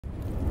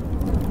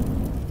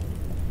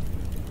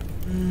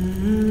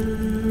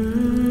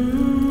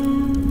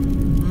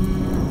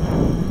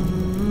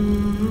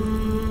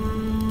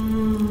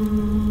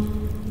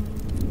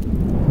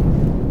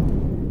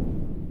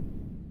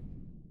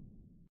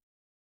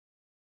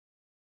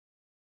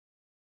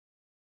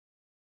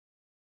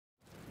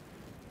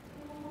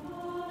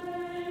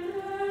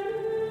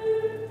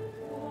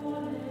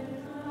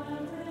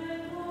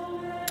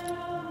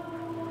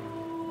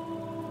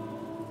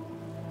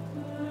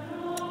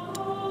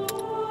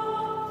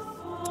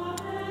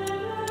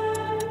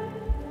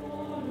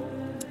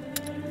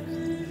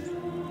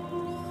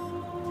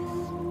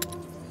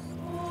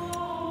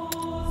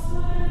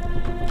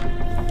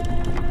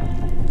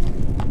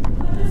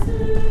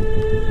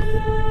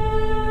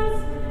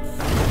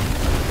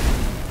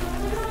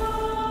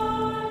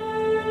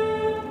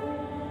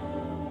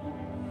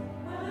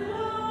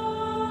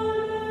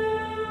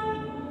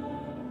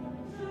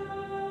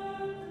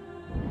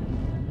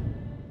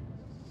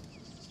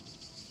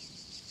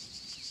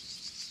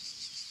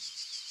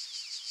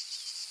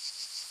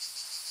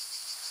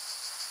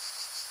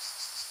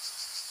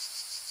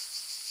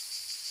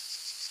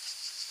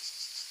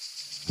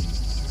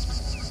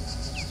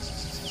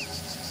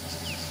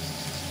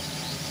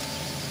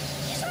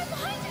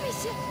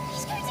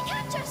He's going to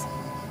catch us!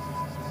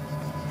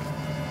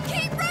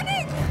 Keep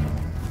running!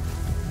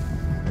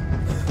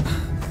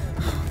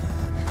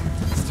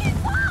 He's too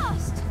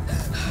fast!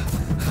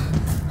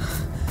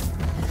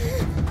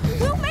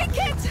 We'll make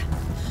it!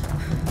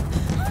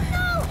 Oh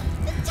no!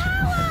 The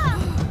tower!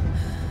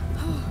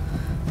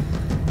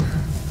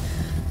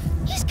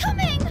 He's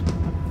coming!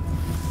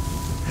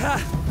 Ha!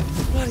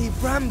 Bloody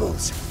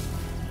brambles!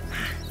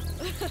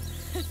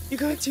 You're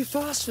going too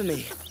fast for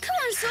me. Come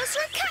on,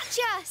 sorcerer, catch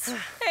us!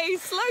 Hey,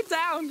 slow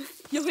down.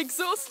 You'll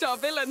exhaust our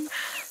villain.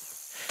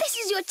 This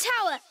is your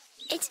tower.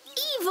 It's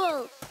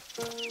evil.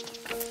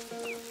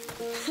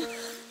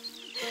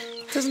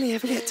 Doesn't he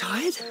ever get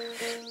tired?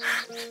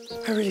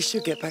 I really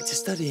should get back to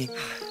studying.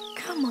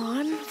 Come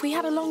on, we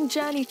had a long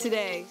journey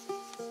today.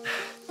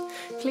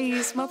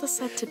 Please, Mother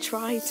said to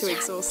try to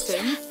exhaust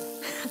him.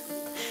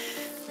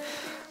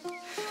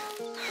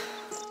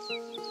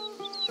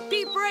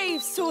 Be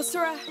brave,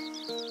 sorcerer.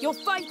 Your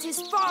fight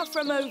is far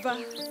from over.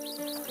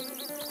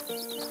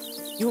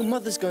 Your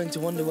mother's going to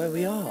wonder where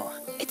we are.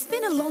 It's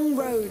been a long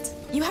road.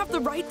 You have the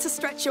right to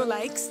stretch your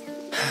legs.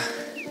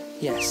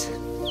 Yes.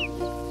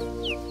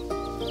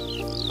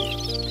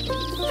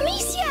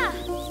 Amicia!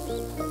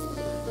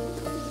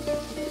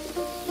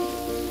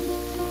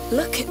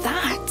 Look at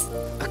that.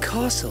 A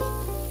castle.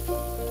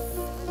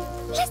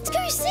 Let's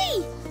go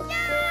see!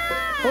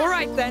 All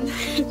right then.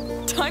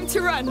 Time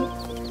to run.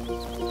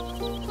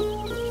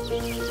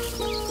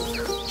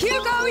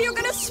 Hugo, you're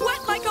gonna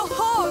sweat like a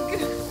hog!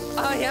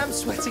 I am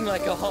sweating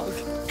like a hog.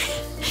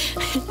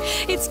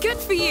 It's good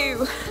for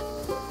you.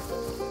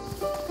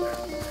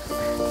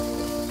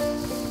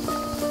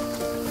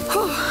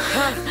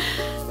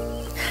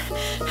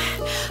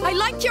 I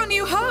like your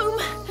new home.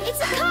 It's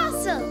a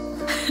castle!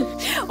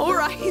 All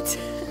right.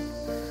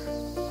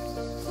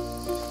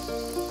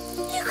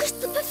 Lucas,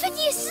 the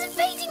Perfidious is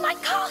invading my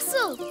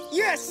castle!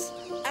 Yes!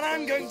 And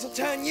I'm going to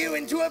turn you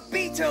into a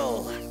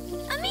beetle!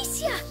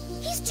 Amicia,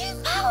 he's too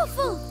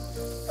powerful!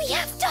 We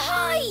have to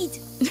hide!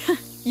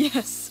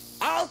 Yes.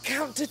 I'll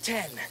count to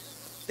 10.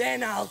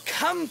 Then I'll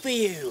come for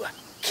you,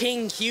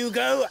 King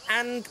Hugo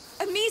and...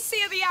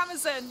 Amicia the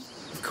Amazon.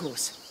 Of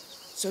course.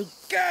 So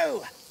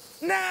go!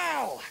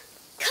 Now!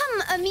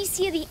 Come,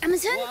 Amicia the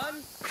Amazon.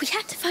 1, We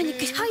have to find a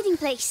good hiding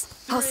place.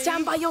 I'll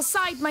stand by your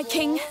side, my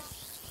king.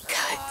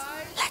 Good.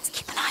 Let's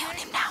keep an eye on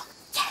him now.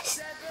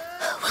 Yes.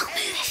 We'll move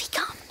if he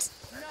comes.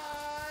 9,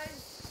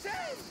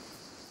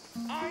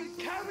 10! I'm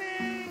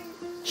coming!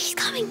 He's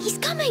coming, he's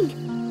coming!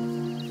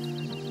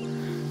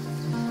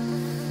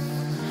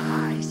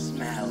 I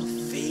smell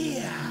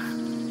fear.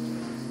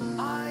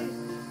 I,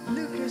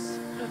 Lucas,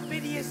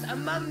 Perfidious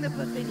among the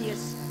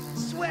Perfidious,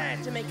 swear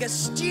to make a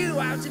stew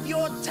out of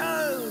your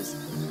toes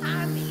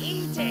and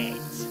eat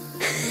it.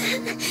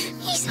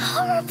 He's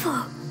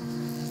horrible.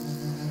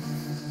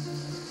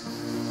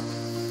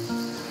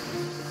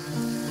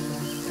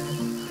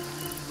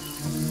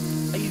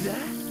 Are you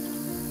there?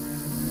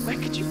 Where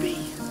could you be?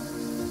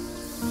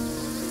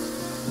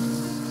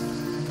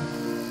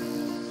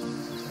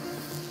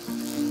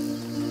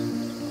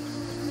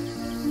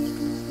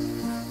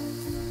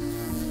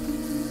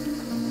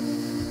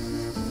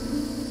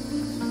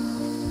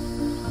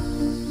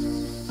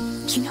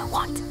 You know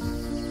what?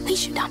 We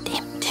should hunt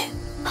him too.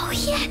 Oh,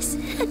 yes.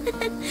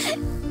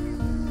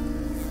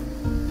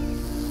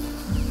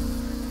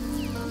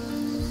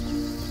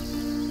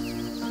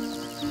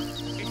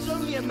 It's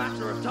only a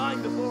matter of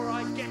time before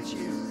I get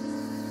you.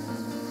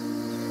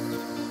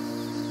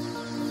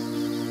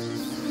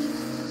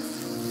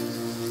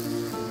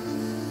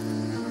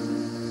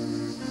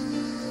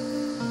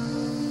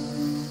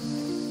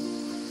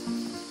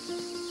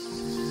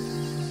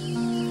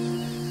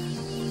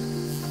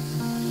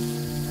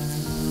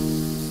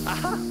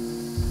 Aha!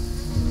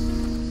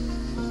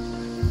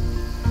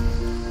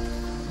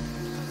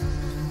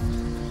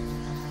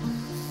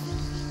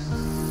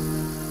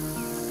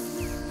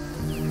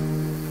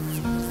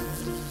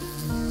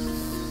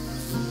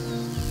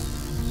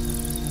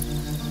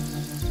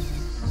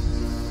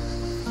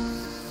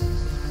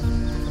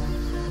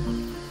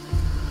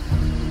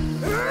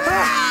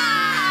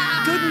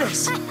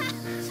 this.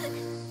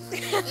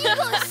 You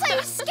got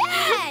so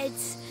scared!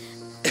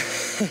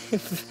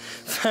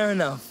 Fair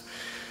enough.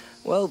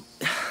 Well,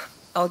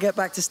 I'll get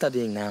back to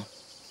studying now.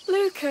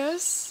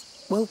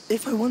 Lucas? Well,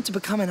 if I want to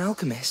become an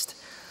alchemist,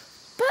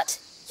 But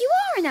you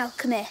are an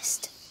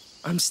alchemist.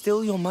 I'm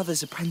still your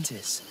mother's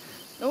apprentice.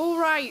 All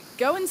right,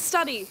 go and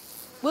study.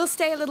 We'll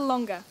stay a little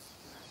longer.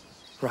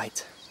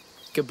 Right.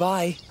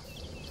 Goodbye.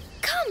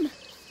 Come,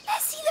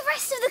 let's see the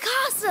rest of the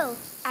castle.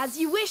 As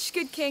you wish,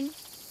 good king.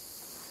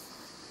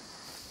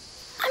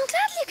 I'm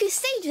glad Lucas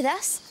stayed with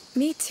us.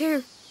 Me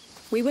too.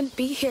 We wouldn't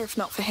be here if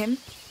not for him.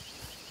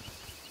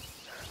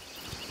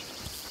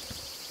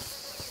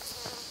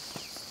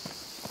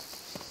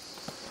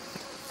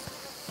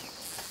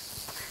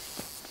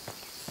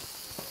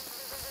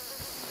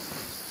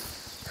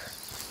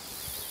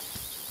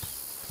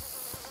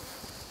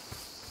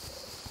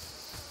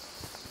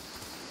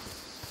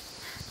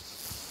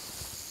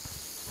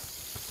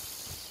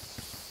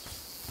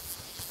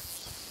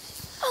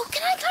 Oh,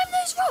 can I climb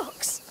those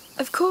rocks?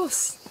 Of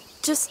course.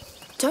 Just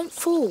don't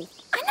fall.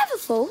 I never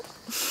fall.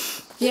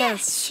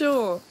 Yes,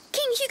 sure.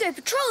 King Hugo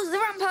patrols the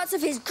ramparts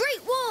of his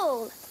great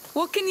wall.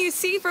 What can you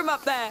see from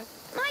up there?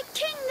 My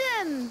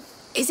kingdom.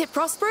 Is it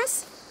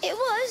prosperous? It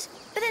was,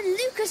 but then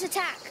Lucas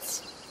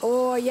attacked.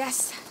 Oh,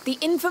 yes. The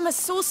infamous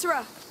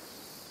sorcerer.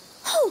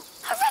 Oh,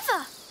 a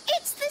river.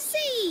 It's the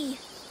sea.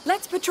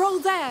 Let's patrol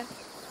there.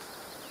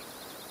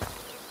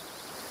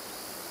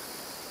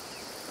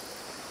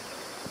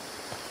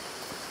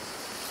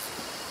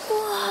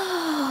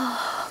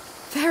 Whoa.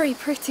 Very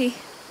pretty.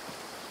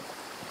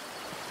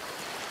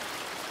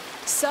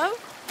 So,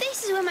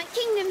 This is where my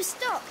kingdom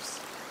stops.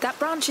 that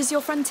branch is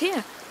your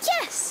frontier.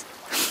 Yes.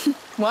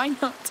 Why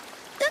not?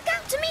 Look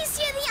out,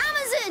 Amicia the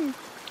Amazon.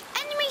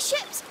 Enemy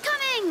ships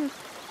coming.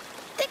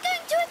 They're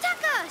going to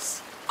attack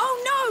us. Oh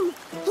no!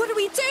 What do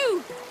we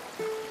do?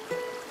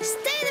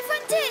 Stay at the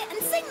frontier and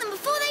sink them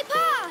before they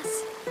pass.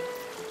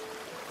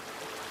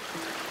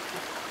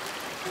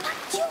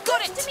 You Got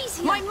ghost, it!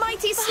 Amicia. My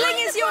mighty sling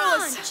Behind is the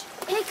yours! branch.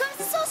 Here comes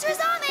the sorcerer's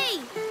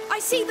army. I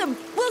see them!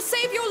 We'll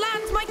save your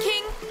land, my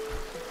king!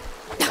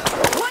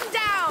 One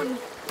down!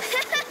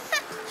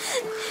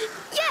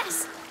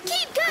 Yes,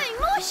 keep going.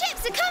 More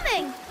ships are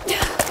coming.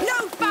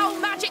 No foul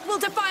magic will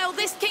defile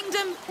this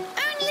kingdom!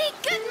 Only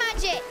good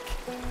magic.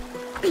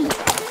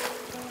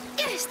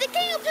 Yes, the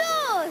king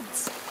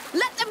applauds.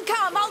 Let them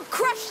come! I'll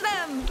crush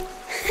them!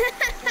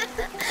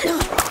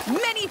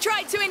 Many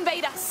tried to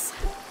invade us,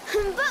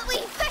 But we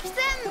fetched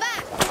them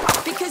back.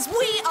 because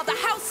we are the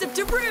House of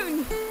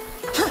Rune!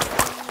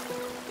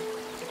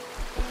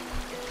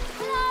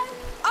 Hello.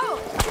 Oh,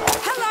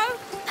 hello!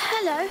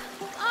 Hello.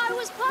 I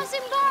was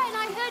passing by and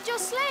I heard your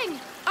sling.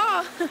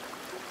 Oh,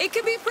 it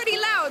can be pretty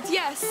loud,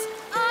 yes.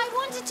 I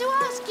wanted to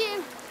ask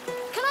you,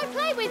 can I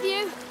play with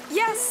you?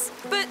 Yes,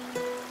 but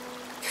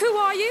who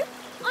are you?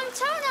 I'm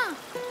Tona.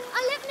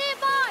 I live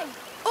nearby.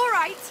 All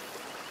right.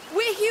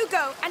 We're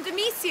Hugo and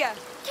Amicia.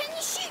 Can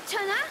you shoot,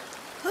 Tona?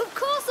 Of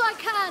course I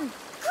can.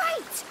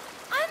 Great.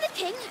 I'm the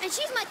king and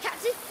she's my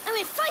captain and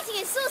we're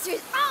fighting a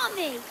sorcerer's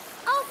army.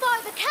 I'll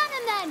fire the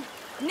cannon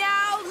then.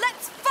 Now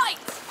let's fight!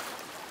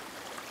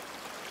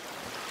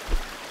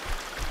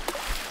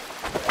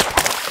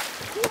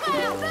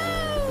 Wow,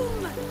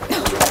 boom!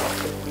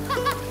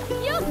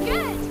 You're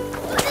good.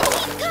 But they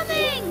keep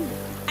coming.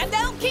 And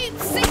they'll keep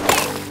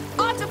sinking!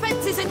 Our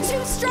defenses are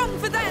too strong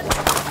for them!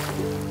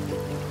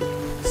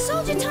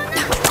 Soldier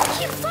Tona,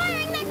 keep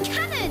firing that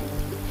cannon.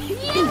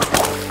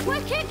 Yeah,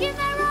 we're kicking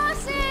their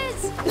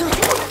asses.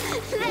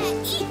 Their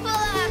evil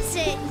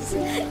asses.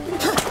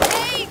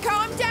 Hey,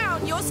 calm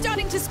down! You're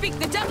starting to speak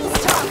the devil's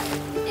tongue!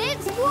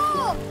 It's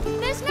war.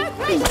 There's no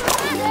place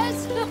for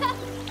manners.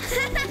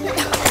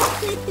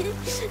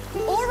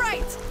 All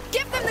right!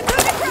 Give them the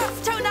coup de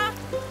grace, Tona!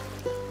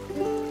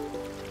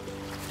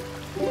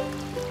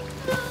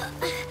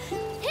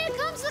 Here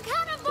comes the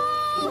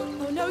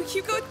cannonball. Oh no,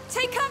 Hugo,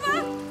 take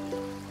cover!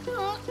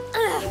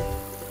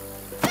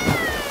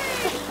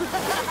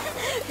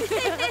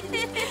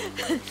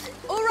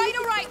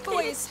 All right,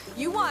 boys.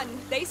 You won.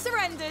 They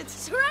surrendered.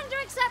 Surrender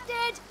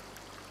accepted.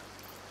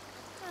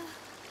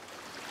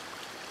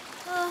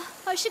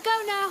 I should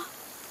go now.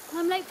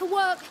 I'm late for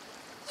work.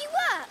 You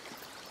work?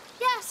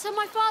 Yes, on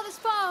my father's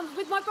farm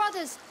with my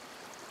brothers.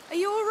 Are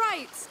you all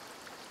right?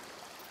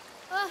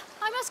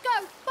 I must go.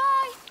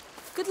 Bye.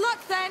 Good luck,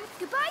 then.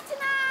 Goodbye,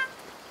 Tana.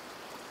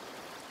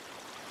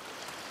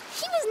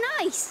 She was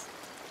nice.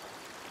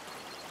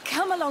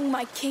 Come along,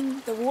 my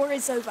king. The war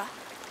is over.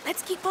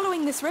 Let's keep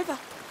following this river.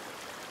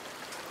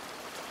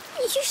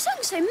 You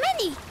sung so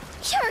many.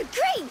 You're a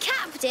great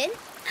captain.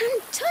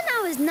 And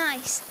Tana was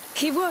nice.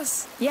 He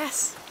was,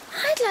 yes.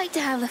 I'd like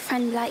to have a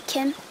friend like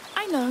him.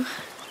 I know.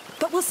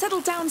 But we'll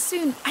settle down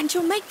soon, and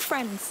you'll make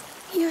friends.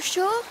 You're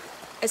sure?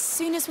 As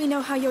soon as we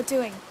know how you're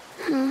doing.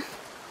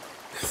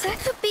 That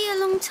could be a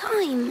long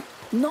time.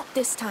 Not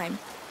this time.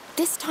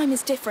 This time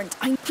is different.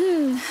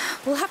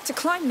 We'll have to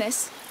climb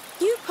this.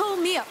 You pull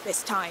me up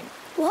this time.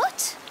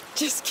 What?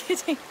 Just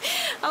kidding.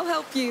 I'll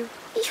help you.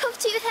 You're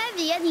too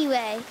heavy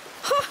anyway.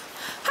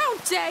 How How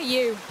dare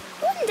you!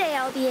 One day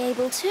I'll be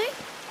able to.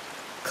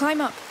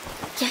 Climb up.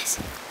 Yes.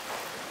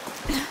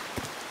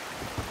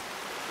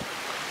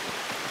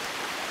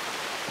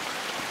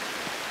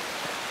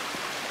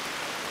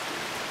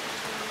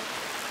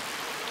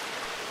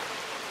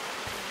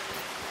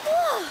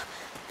 Whoa!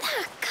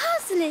 That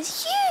castle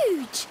is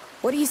huge!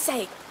 What do you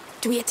say?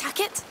 Do we attack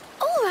it?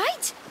 All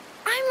right,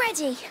 I'm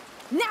ready.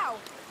 Now!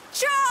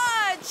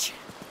 Charge!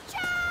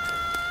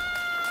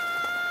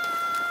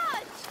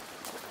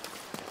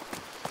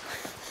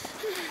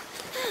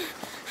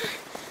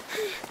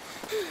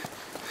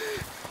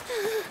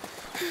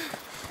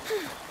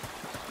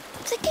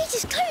 The gate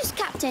is closed,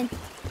 Captain.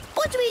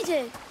 What do we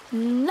do?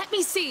 Let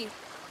me see.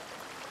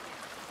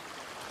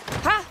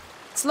 Ha!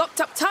 It's locked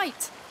up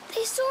tight.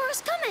 They saw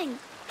us coming.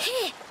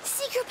 Here,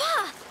 secret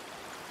path.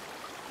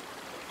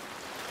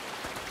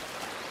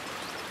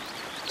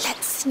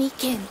 Let's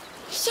sneak in.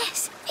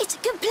 Yes, it's a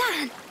good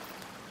plan.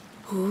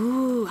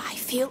 Ooh, I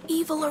feel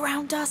evil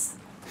around us.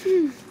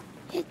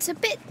 It's a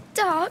bit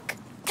dark.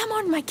 Come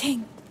on, my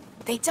king.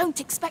 They don't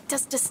expect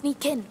us to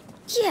sneak in.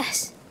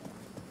 Yes.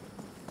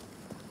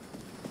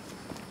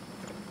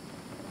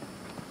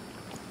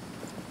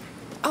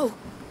 Oh,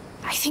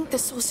 I think the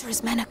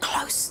sorcerer's men are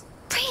close.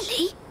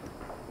 Really?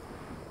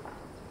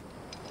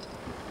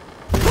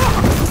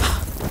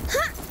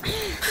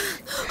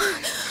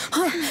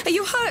 Are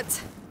you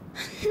hurt?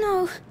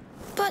 No,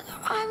 but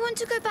I want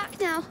to go back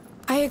now.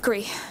 I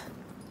agree.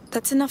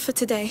 That's enough for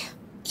today.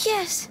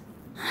 Yes,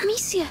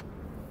 Amicia.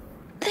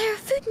 There are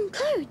food and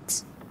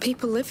clothes.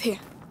 People live here.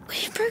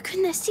 We've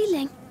broken their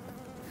ceiling.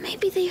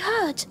 Maybe they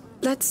heard.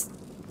 Let's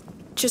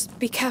just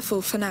be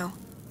careful for now.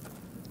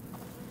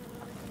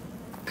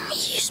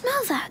 You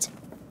smell that?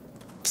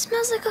 It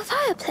smells like a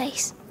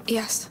fireplace.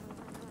 Yes.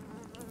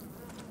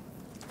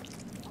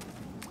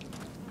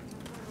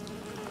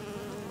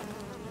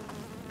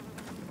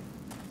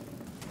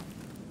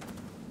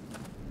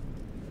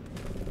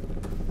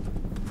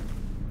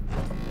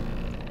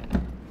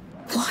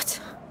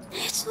 What?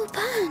 It's all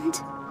burned.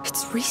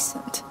 It's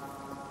recent.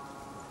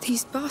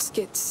 These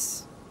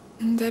baskets,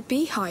 they're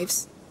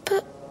beehives.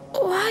 But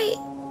why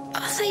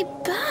are they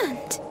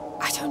burned?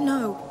 I don't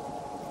know.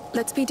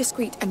 Let's be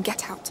discreet and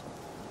get out.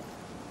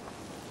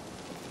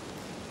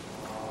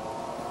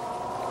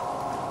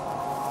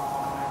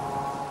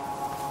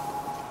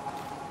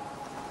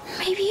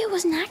 Maybe it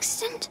was an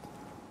accident?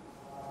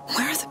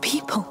 Where are the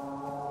people?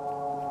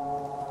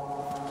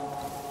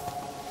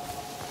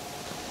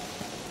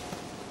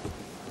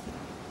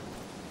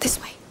 This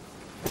way.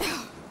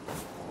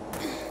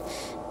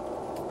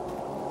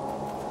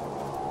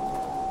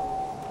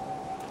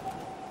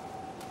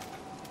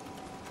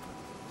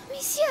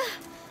 Amicia!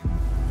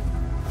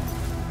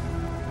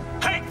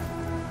 Hey!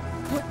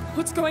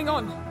 What's going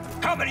on?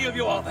 How many of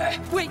you are there?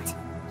 Wait!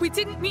 We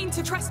didn't mean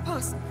to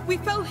trespass. We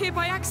fell here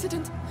by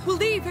accident. We'll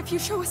leave if you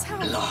show us how.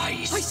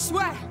 Lies! I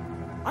swear!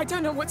 I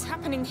don't know what's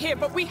happening here,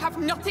 but we have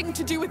nothing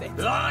to do with it.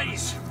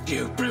 Lies!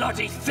 You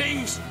bloody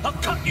thieves! I'll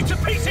cut you to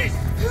pieces!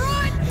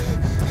 Run!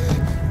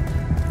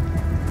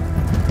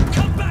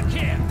 Come back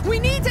here! We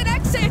need an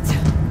exit!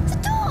 The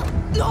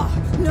door!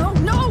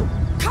 No!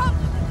 Come!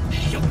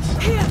 You're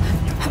Here!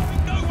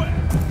 going nowhere!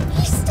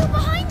 He's still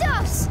behind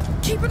us!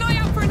 Keep an eye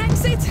out for an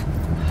exit!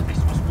 This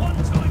was one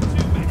time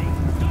too many.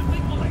 Don't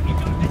think we'll let you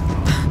go this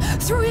time.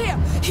 Through here!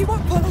 He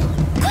won't follow!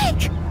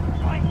 Quick!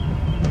 Right? You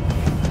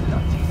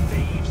bloody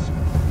thieves!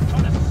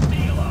 Trying to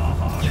steal our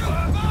hard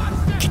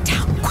work! Get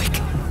down, quick!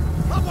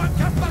 I won't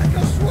come back, I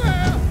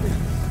swear!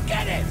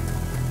 Get him!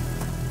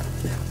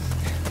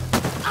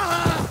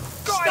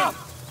 Stop!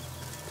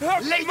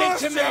 Leave it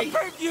to me! I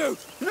beg you!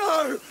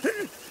 No!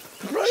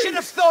 Should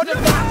have thought of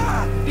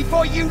that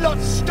before you lot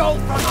stole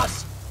from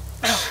us!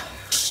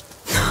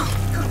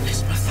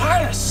 Goodness,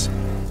 Matthias!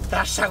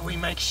 That's how we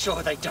make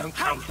sure they don't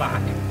come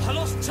back. I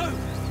lost two,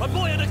 a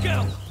boy and a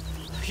girl.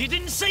 You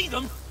didn't see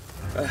them?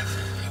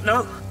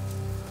 No,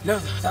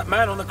 that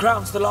man on the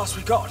ground's the last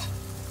we got.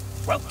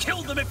 Well,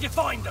 kill them if you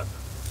find them.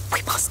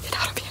 We must get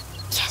out of here.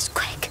 Yes,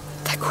 quick.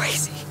 They're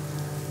crazy.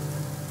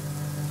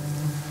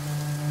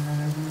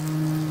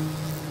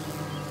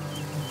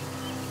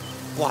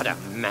 What a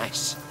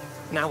mess.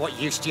 Now what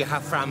use do you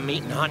have for our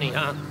meat and honey,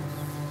 huh?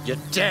 You're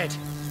dead.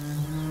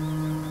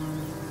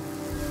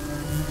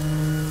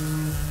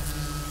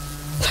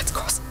 Let's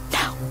cross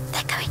now.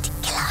 They're going to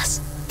kill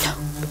us. No,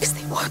 because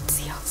they won't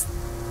see us.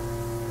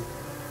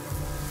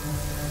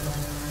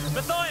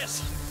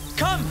 Matthias,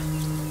 come!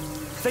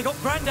 They got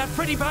Grandad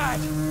pretty bad.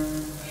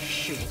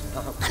 Shit,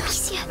 no.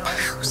 Amicia, the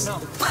house.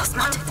 No, Well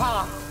spotted.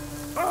 Grandpa!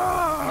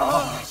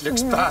 Oh, it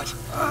looks bad.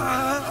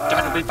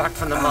 Dad will be back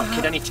from the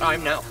market any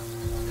time now.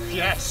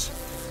 Yes.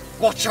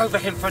 Watch over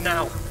him for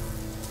now.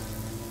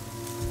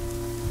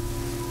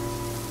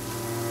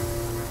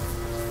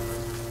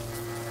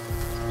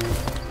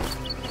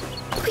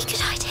 We could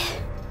hide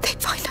here.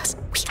 They'd find us.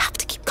 We have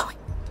to keep going.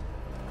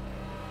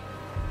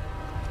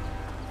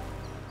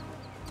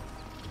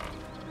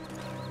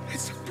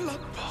 It's a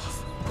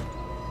bloodbath.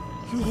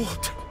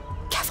 Lord.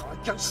 Careful.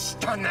 Don't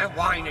stand there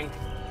whining.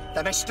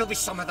 There may still be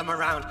some of them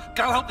around.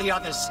 Go help the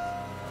others.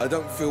 I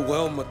don't feel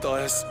well,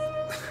 Matthias.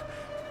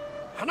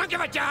 I don't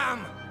give a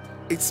damn!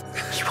 It's...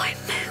 You won't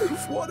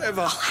move.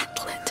 Whatever. I'll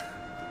handle it.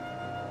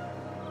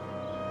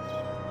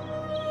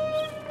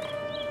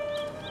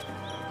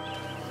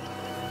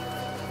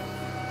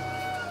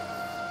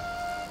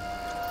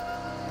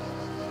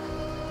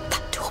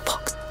 That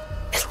toolbox.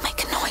 It'll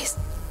make a noise.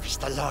 It's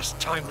the last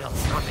time they'll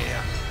come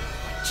here.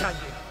 I tell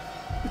you.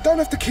 You don't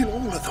have to kill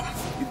all of them,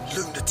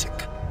 you lunatic.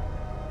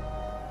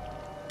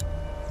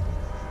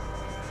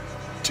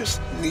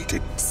 Just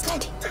needed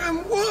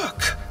goddamn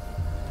work.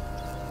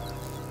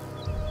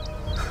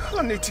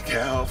 I need to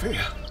get out of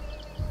here.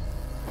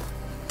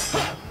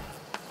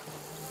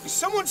 Is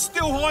someone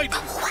still hiding?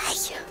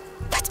 Away!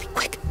 Let's be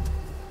quick.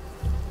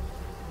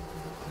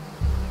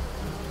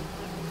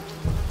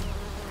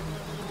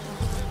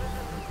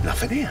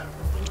 Nothing here.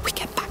 We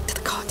get back to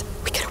the cart.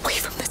 We get away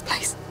from this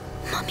place.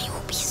 Mummy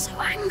will be so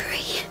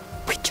angry.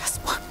 We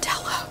just won't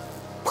tell her.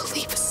 We'll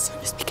leave as soon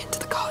as we get to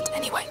the cart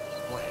anyway.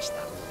 Where's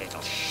that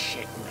little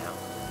shit now?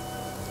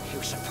 He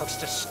was supposed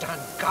to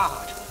stand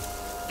guard.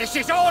 This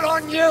is all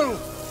on you!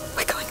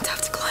 We're going to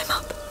have to climb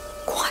up.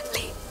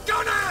 Quietly.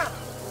 Donna!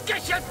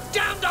 Get your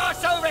damned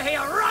ass over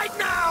here right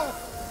now!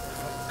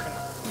 I'm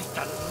gonna beat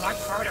the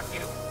life out of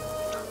you.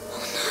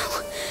 Oh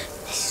no,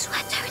 this is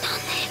where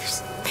Donan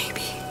lives.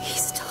 Maybe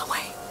he's still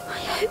away. I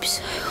hope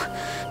so.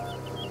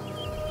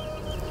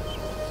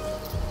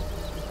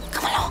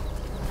 Come along.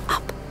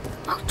 Up.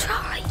 I'll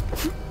try.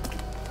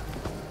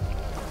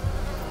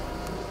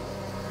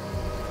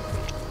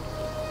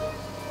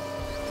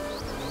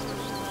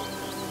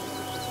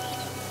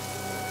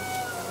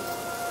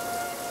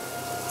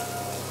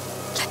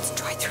 Let's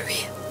try through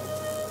here.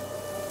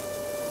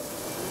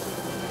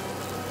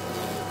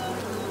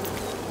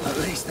 At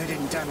least they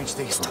didn't damage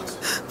these ones.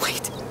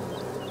 Wait.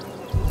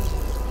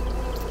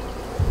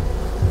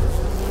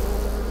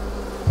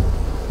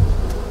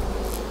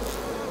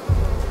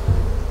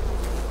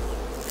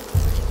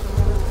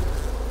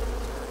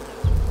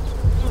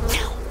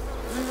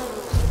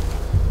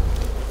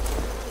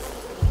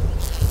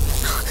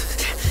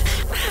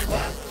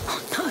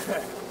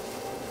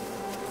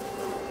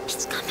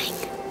 It's coming.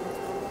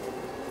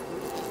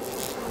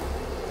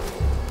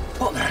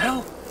 What the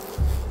hell?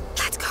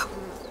 Let's go.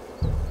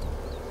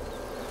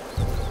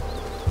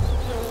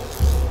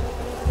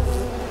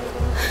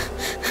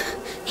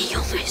 He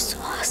almost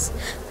saw us.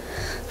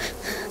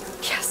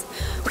 Yes,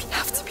 we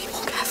have to be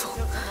more careful.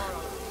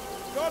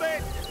 Got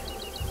it!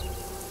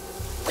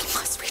 We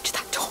must reach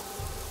that door.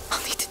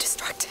 I'll need to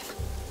distract him.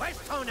 Where's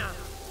Kona?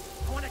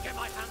 I want to get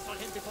my hands on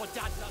him before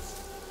Dad does.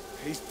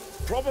 He's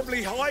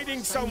probably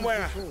hiding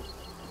somewhere.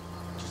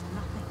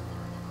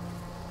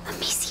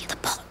 Amicia the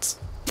pots.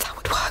 That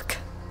would work.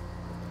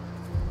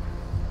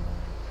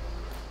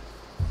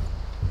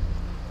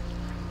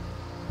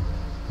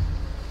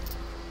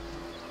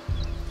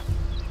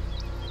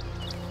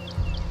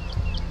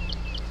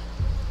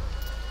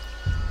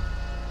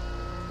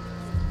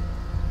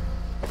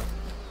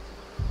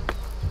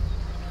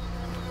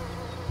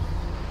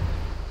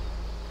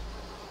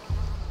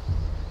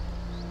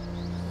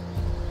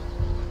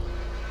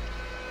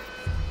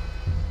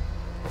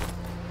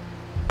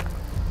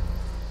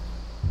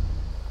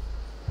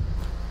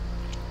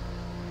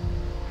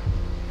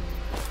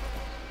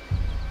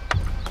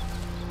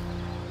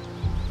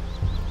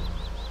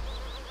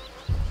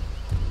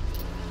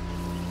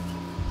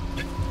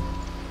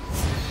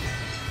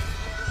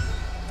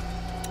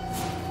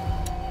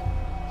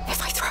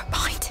 If I throw it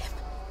behind him,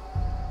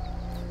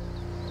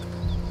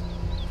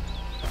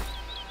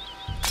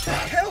 The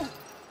hell?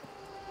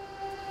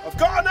 I've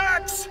got an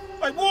axe!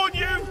 I warn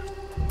you!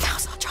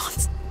 now's our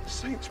chance.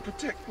 Saints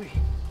protect me.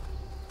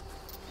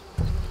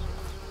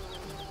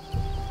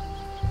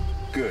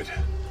 Good.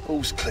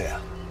 All's clear.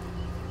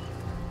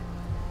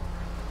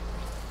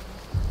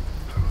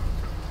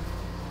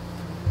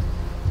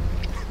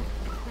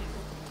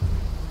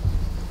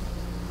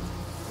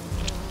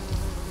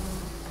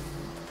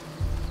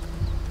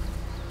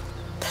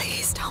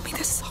 Please tell me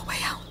this is our way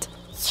out.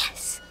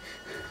 Yes.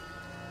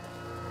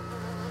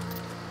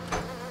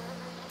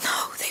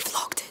 No, they've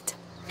locked it.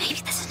 Maybe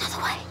there's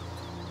another way.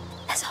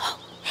 There's a hole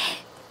here.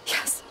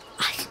 Yes.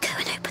 I can go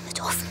and open the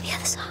door from the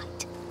other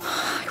side.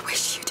 I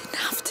wish you didn't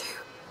have to.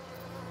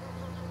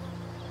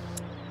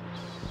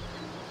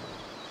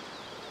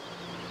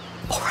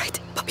 All right,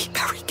 but be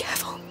very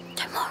careful.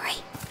 Don't worry.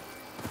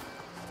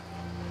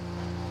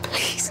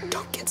 Please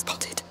don't get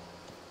spotted.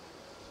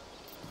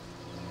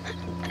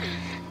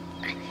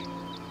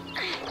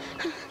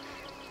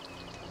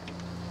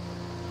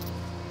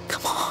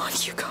 Come on,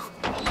 Hugo.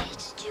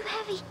 It's too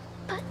heavy,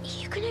 but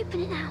you can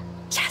open it now.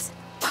 Yes,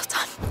 well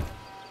done.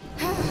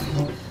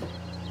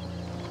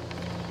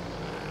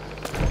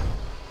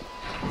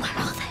 Where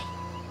are they?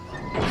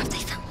 Have they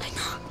found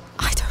Donan?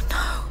 I don't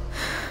know.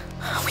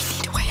 We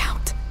need a way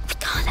out. We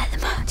can't let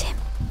them hurt him.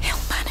 He'll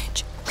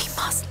manage. We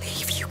must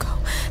leave, Hugo.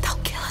 They'll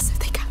kill us if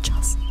they catch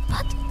us.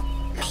 But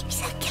maybe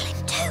they'll kill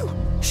him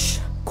too. Shh,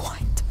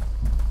 quiet.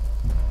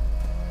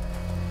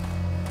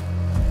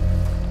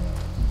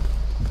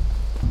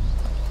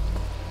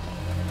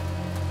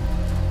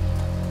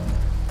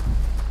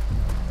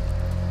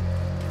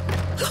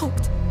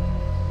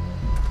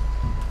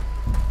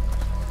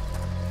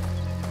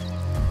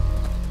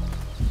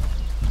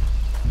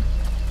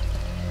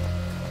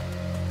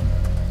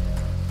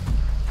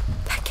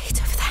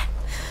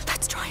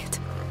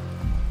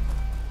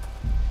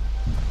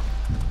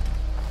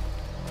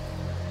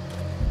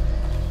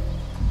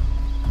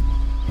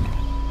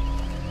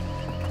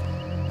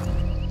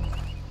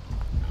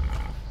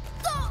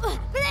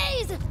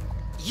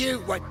 You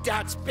were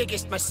Dad's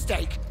biggest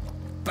mistake,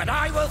 but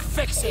I will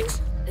fix it!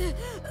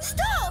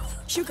 Stop!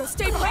 Hugo,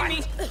 stay behind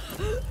me!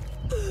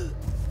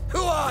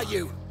 Who are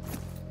you?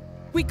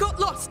 We got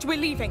lost. We're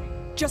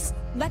leaving. Just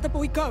let the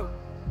boy go.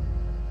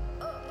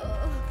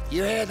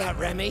 You hear that,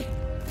 Remy?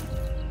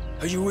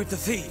 Are you with the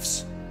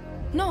thieves?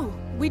 No,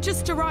 we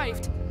just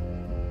arrived.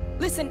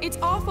 Listen, it's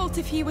our fault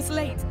if he was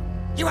late.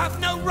 You have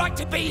no right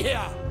to be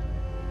here!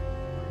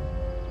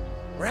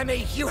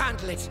 Remy, you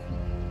handle it.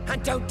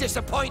 And don't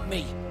disappoint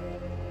me.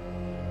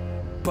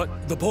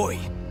 But the boy...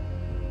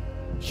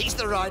 He's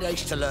the right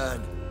age to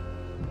learn.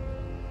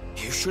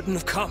 You shouldn't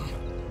have come.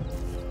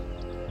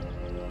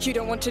 You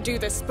don't want to do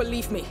this,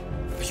 believe me.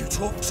 You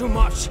talk too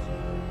much.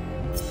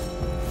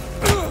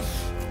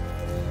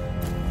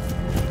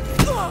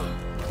 Stop!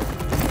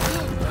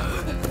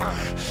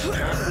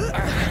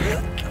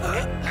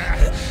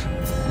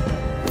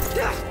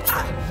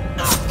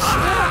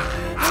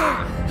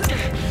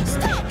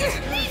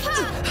 Leave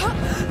her!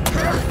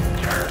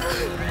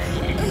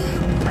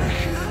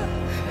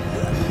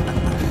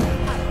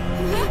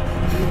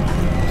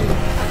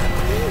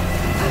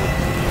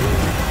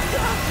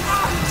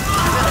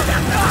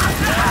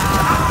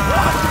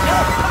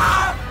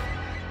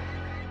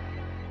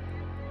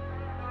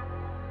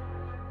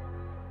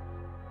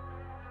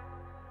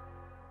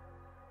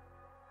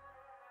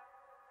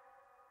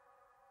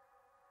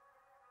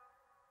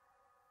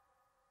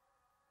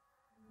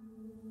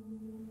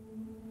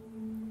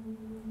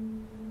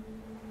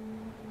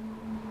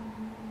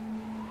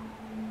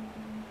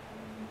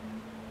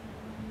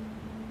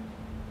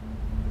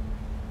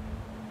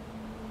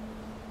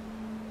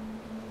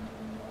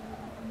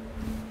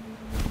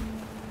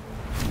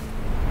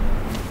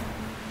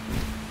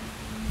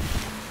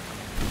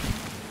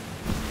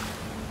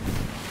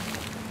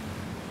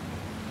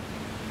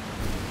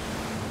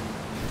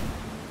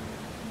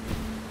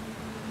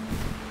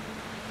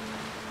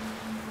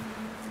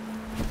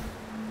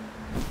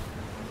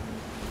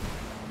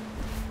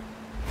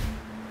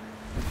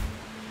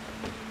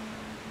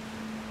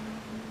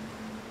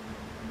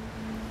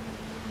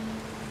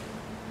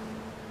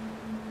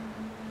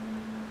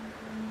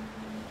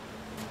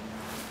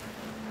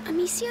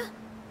 Amicia?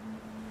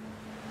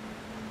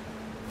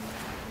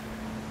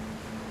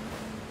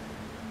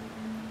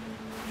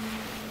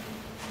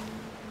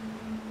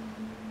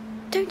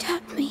 Don't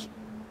hurt me.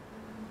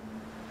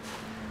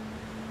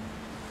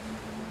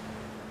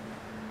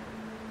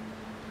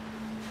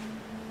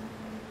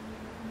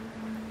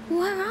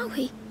 Where are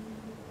we?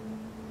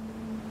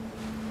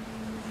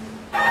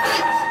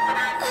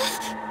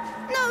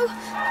 No!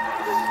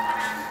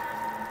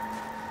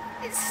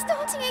 It's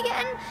starting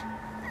again.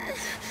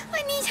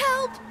 I need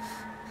help.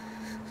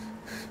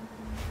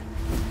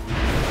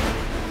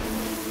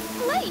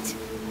 Wait!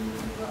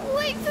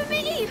 Wait for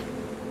me!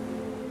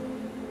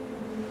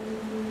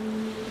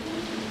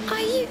 Are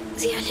you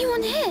the only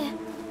one here?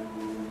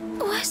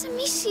 Where's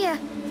Amicia?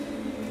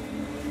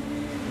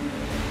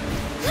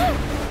 No!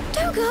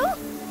 Don't go!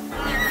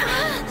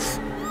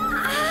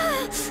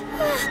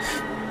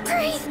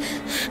 Breathe!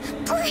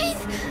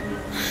 Breathe!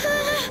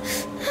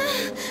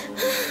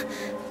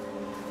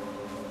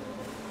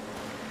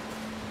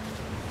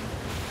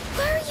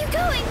 Where are you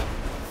going?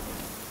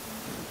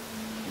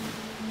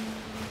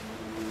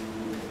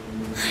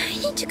 I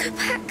need to go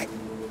back.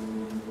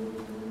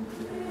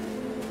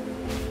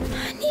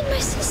 I need my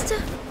sister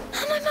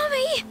and my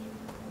mummy.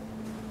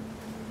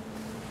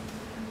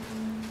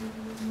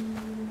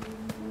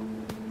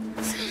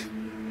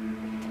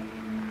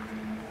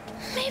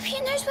 Maybe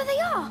he knows where they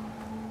are.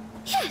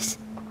 Yes,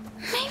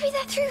 maybe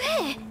they're through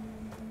here.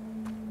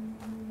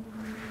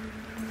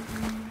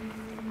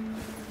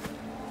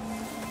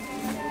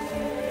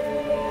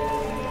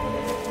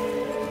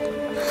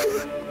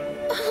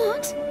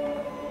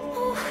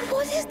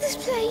 What is this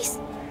place?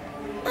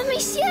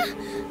 Amicia?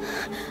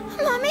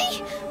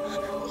 Mummy?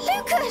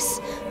 Lucas?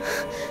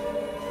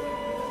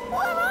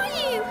 Where are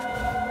you?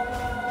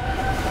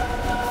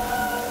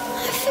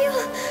 I feel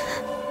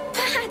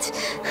bad.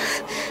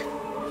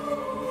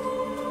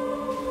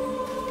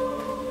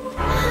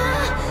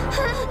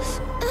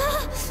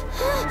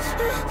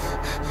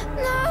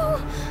 No!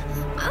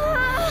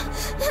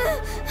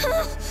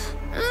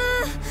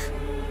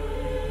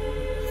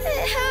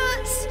 It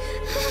hurts.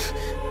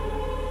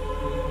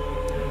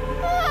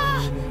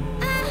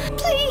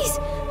 Please!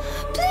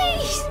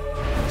 Please!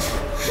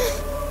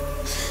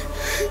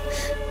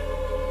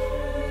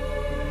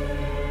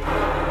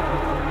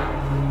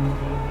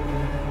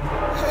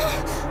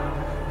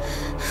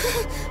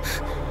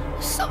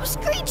 Stop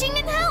screeching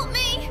and help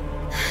me!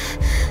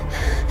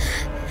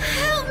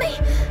 Help me!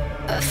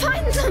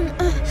 Find them!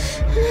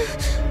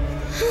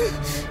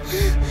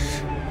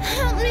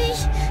 Help me!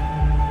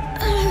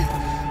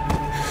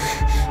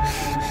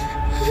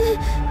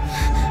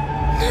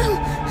 No!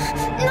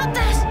 Not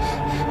that!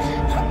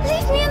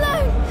 Leave me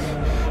alone!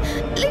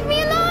 Leave me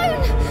alone!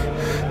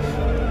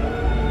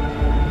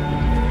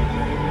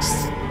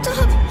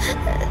 Stop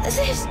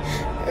this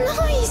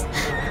noise!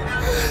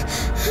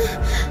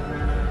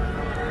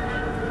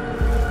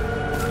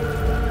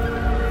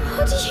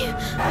 What do you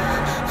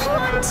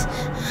want?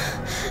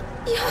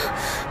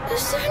 You're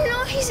so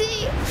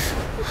noisy.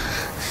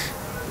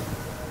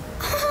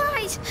 All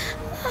right,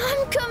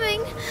 I'm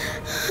coming.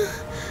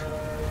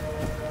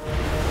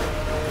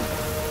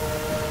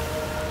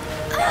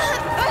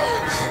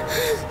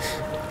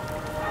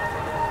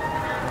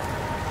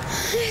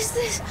 Is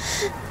this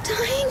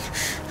dying?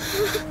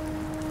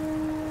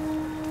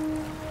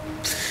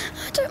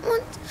 I don't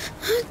want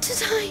to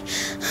die.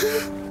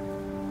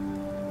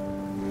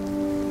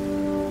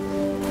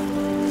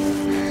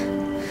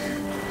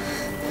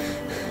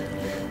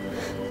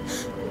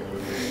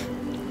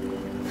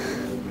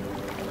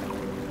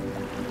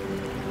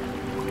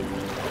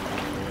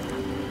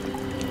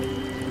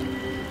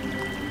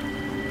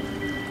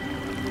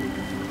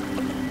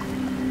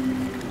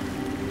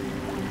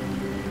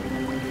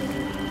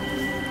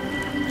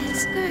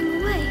 It's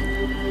going away.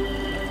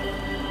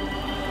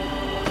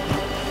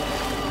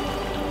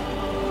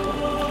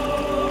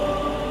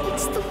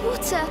 It's the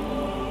water.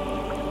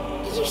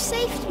 You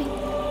saved me.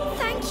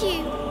 Thank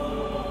you.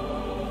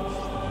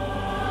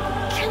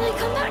 Can I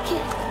come back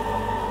here?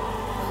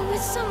 Or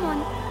with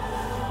someone?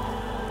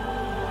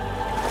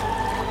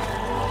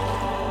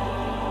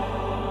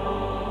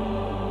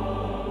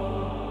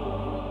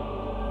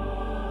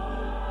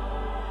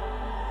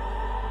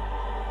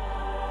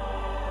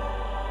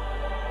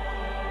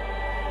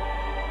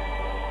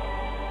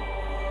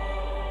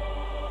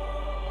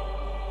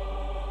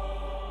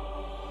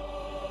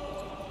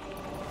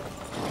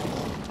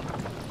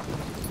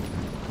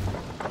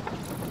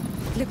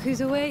 Look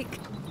who's awake.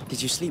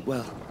 Did you sleep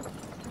well?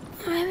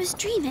 I was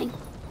dreaming.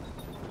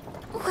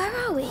 Where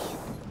are we?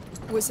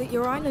 Was it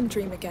your island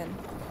dream again?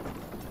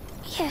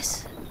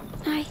 Yes,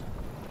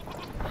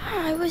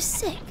 I was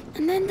sick,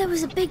 and then there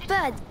was a big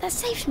bird that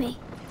saved me.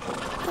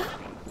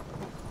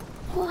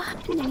 What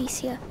happened,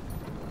 Amicia?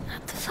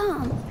 At the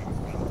farm?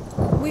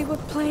 We were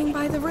playing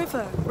by the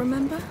river,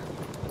 remember?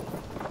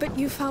 But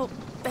you felt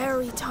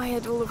very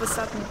tired all of a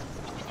sudden.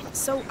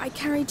 So I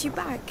carried you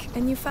back,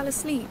 and you fell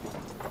asleep.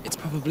 It's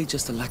probably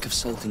just a lack of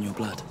salt in your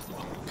blood.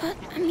 But,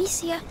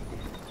 Amicia...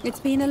 It's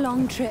been a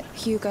long trip,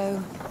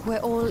 Hugo. We're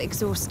all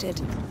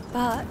exhausted.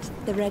 But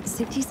the Red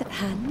City's at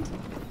hand.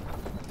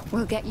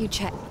 We'll get you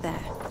checked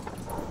there.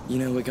 You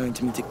know, we're going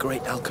to meet a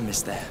great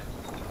alchemist there.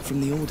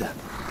 From the Order.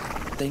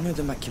 They know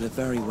the macula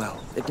very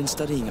well. They've been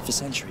studying it for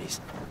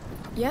centuries.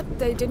 Yet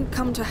they didn't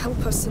come to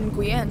help us in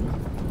Requiem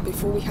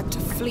before we had to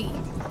flee.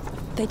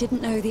 They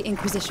didn't know the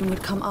Inquisition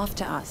would come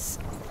after us.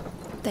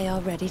 They are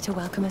ready to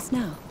welcome us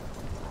now.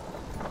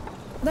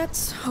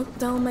 Let's hope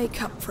they'll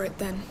make up for it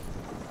then.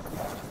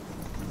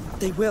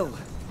 They will.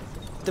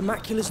 The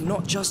macula's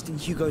not just in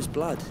Hugo's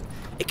blood.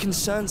 It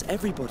concerns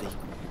everybody.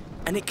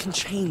 And it can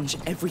change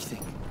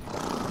everything.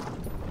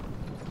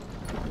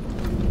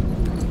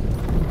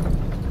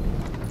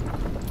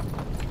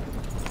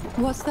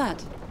 What's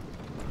that?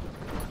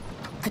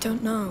 I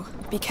don't know.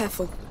 Be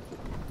careful.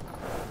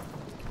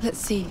 Let's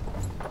see.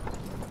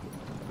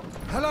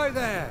 Hello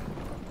there.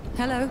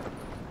 Hello.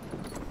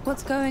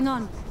 What's going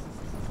on?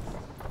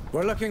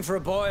 We're looking for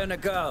a boy and a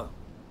girl.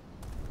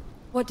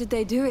 What did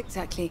they do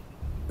exactly?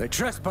 They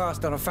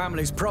trespassed on a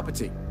family's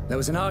property. There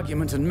was an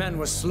argument and men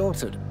were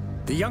slaughtered.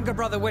 The younger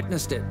brother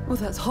witnessed it. Oh,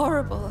 that's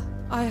horrible.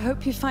 I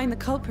hope you find the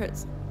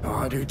culprits. Oh,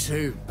 I do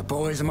too. The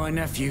boys are my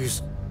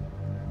nephews.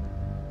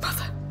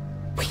 Mother,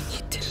 we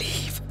need to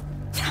leave.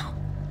 Now.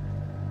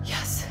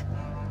 Yes.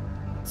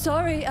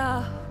 Sorry,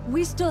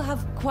 we still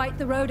have quite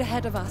the road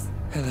ahead of us.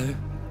 Hello.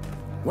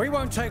 We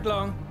won't take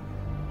long.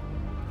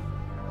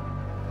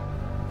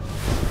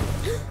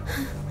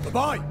 The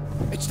boy!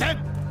 It's them!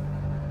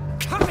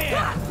 Come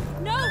here!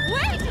 No,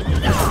 wait!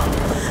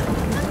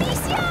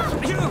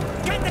 Amicia! You!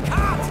 Get the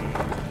cart!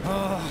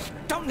 Oh,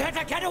 don't let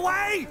her get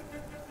away!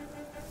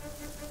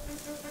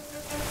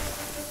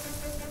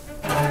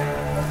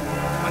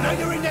 I know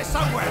you're in there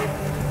somewhere!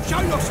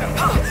 Show yourself!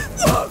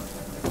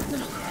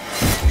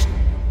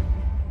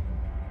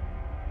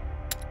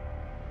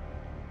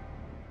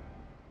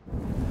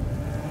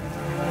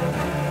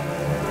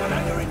 I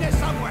know you're in there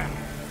somewhere!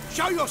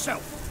 Show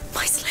yourself!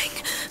 My sling.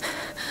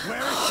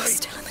 Where is she?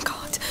 Still in the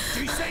cart.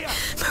 Do you see her?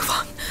 Move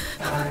on.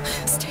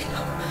 Stay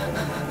low.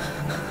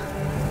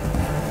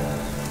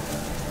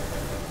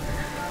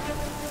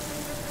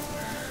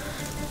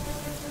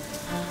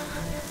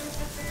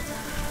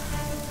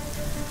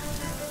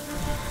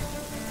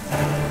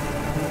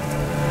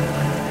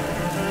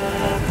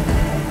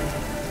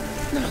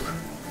 No,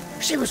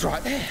 she was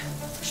right there.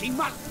 She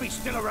must be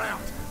still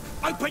around.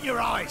 Open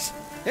your eyes.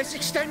 Let's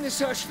extend the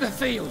search to the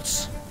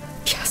fields.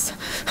 Yes.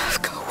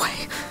 Go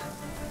away.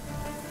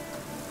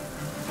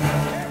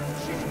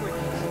 She's with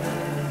us.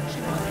 She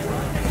might be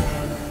right there.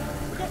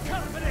 We've got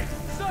company.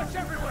 Search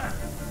everywhere.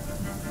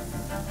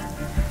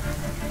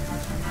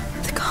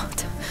 The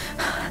guard.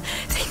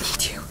 They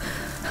need you.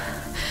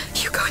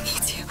 Hugo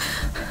needs you.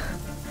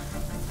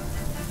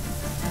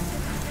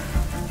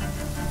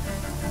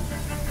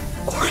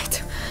 All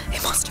right.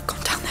 It must have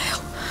gone down the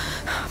hill.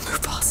 Move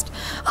fast.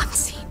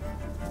 Unseen.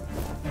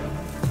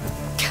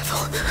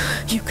 Careful.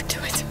 You can do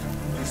it.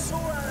 You saw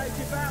how they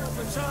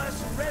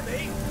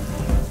me?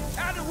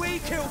 How do we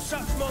kill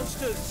such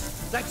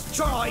monsters? Let's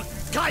try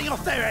cutting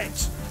off their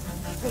heads.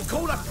 We'll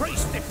call a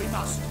priest if we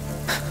must.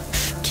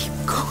 Keep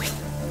going.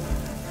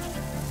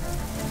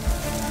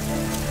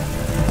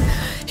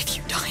 If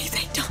you die,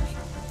 they die.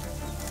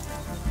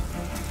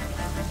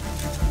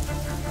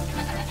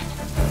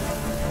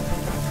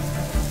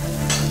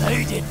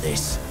 Who did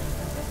this?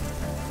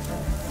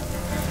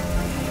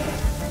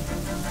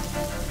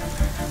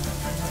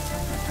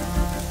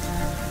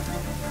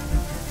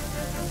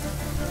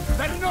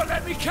 Better not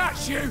let me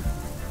catch you!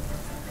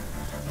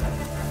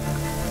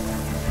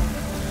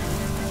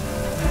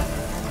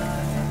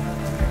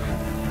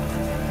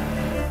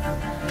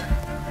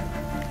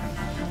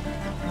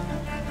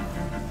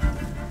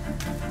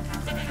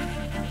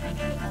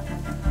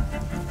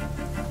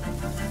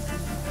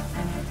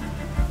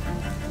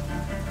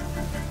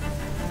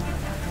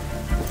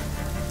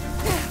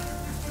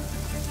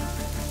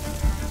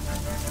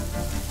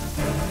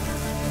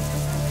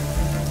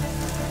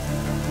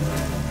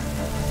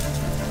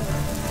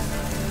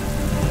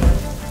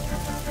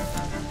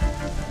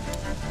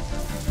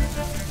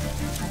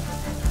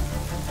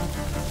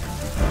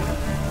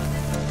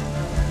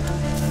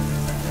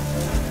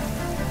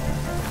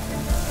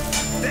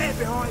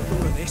 Behind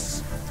all of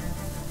this.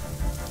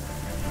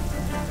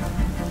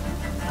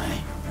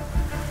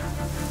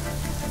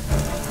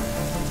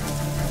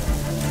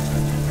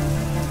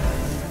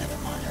 Never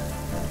mind.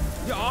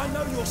 Yeah, I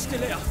know you're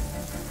still here.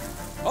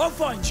 I'll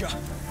find you.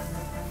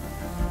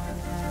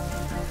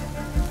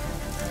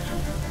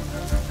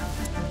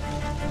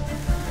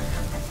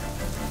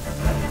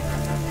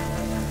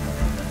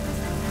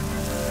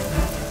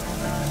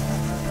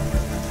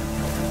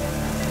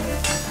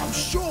 I'm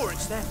sure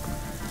it's them.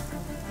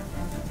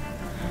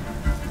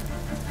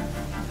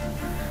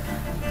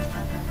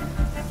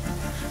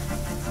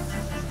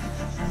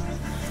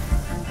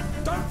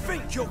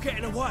 Think you're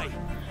getting away.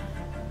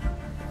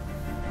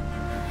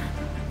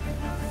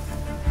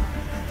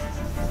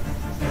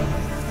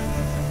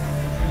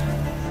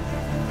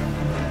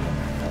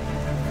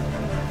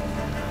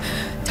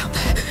 Down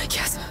there,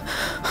 yes.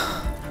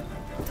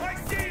 I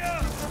see her!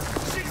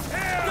 She's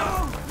here! No!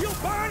 You'll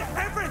burn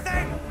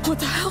everything! What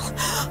the hell?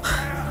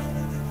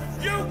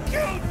 You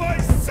killed my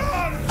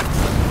son!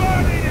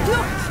 Burning it!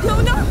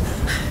 No!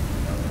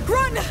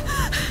 Run!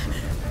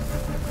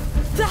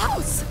 The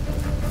house!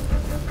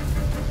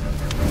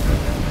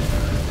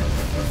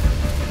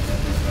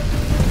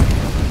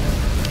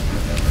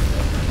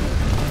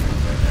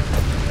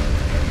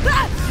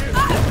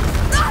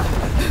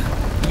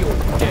 You're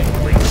dead,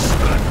 rich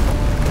son.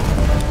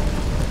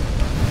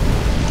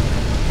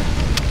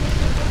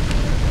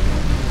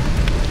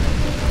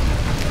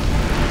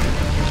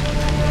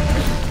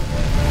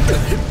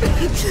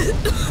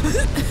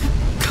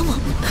 Come on.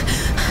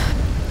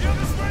 The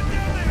others went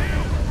down the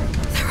hill!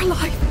 They're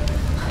alive.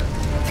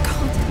 They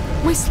can't.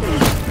 My sling.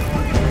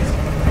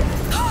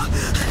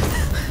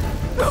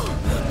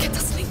 Get the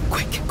sling.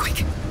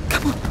 Quick.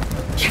 Come on.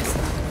 Yes.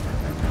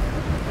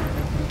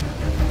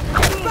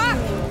 Back!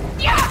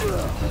 Yeah!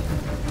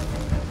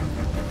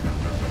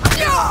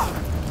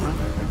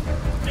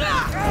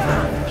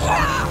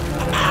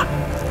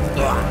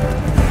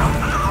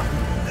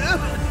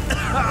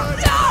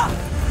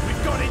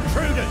 We've got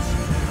intruders.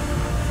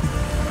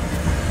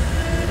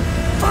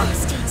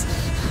 Bastards!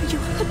 You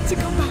had to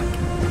come back.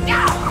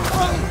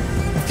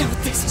 Now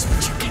this is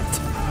what you get.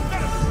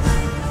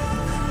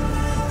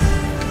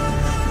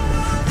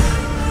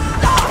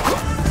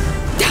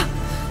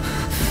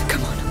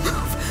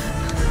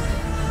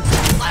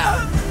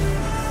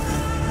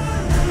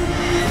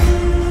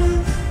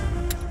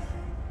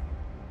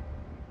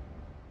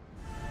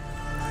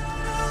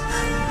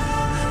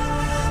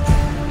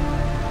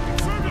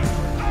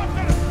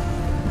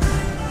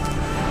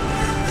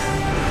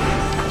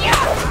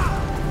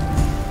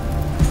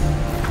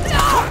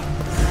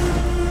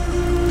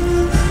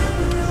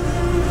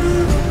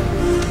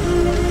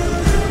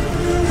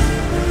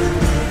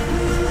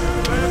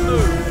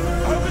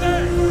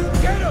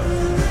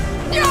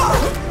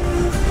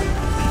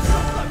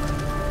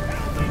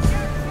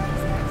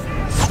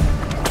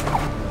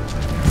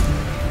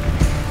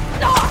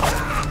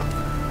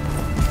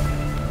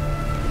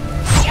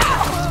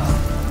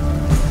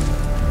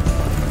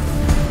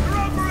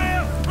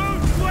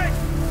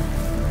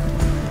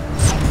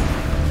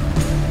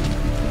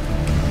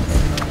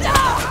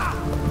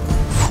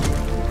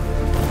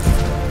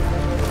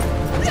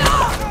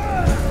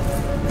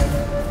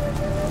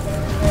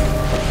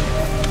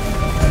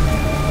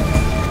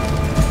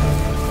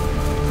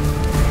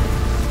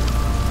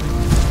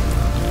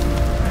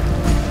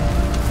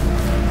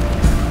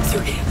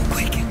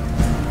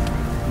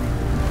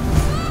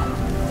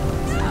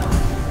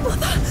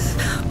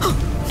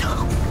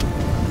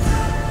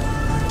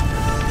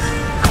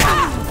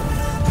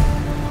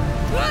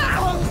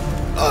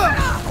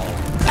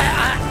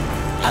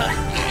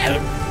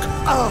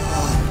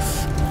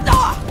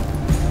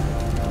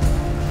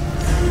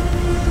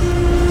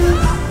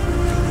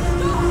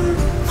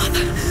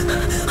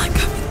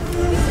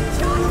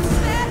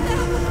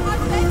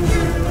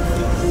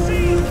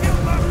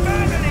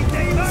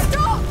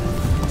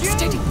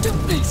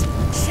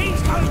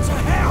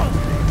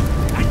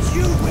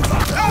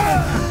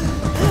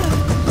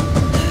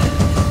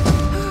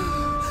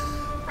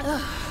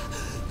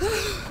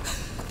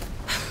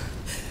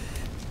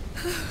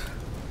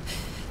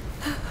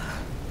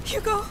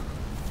 Hugo!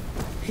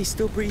 He's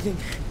still breathing.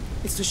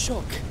 It's the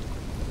shock.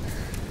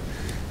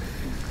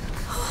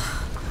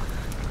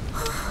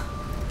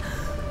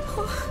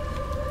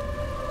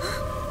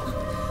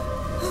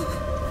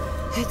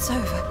 It's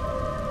over.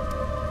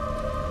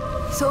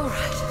 It's all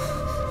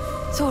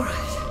right. It's all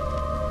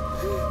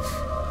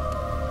right.